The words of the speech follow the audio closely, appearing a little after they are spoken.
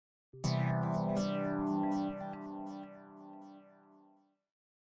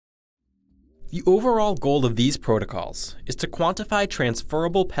The overall goal of these protocols is to quantify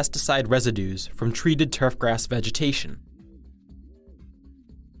transferable pesticide residues from treated turfgrass vegetation.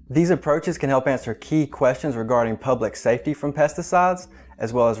 These approaches can help answer key questions regarding public safety from pesticides,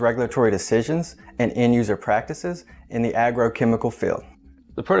 as well as regulatory decisions and end-user practices in the agrochemical field.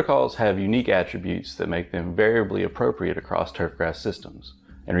 The protocols have unique attributes that make them variably appropriate across turfgrass systems,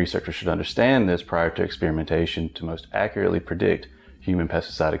 and researchers should understand this prior to experimentation to most accurately predict human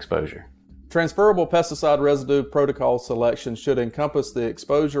pesticide exposure. Transferable pesticide residue protocol selection should encompass the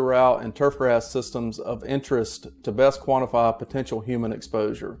exposure route and turfgrass systems of interest to best quantify potential human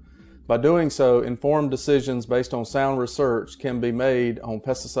exposure. By doing so, informed decisions based on sound research can be made on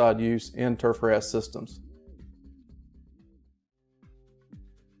pesticide use in turfgrass systems.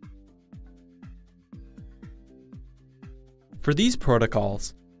 For these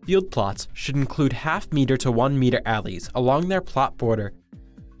protocols, field plots should include half-meter to 1-meter alleys along their plot border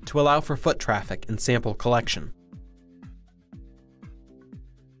to allow for foot traffic and sample collection.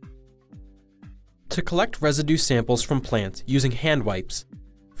 To collect residue samples from plants using hand wipes,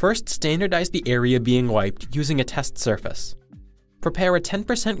 first standardize the area being wiped using a test surface. Prepare a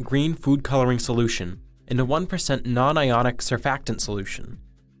 10% green food coloring solution and a 1% non-ionic surfactant solution.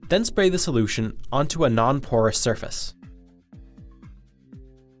 Then spray the solution onto a non-porous surface.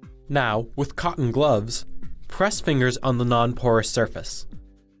 Now, with cotton gloves, press fingers on the non-porous surface.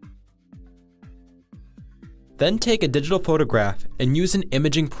 Then take a digital photograph and use an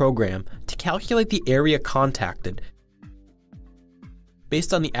imaging program to calculate the area contacted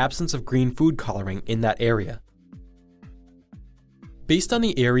based on the absence of green food coloring in that area. Based on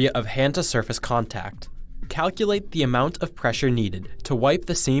the area of hand-to-surface contact, calculate the amount of pressure needed to wipe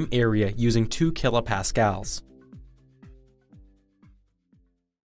the same area using 2 kilopascals.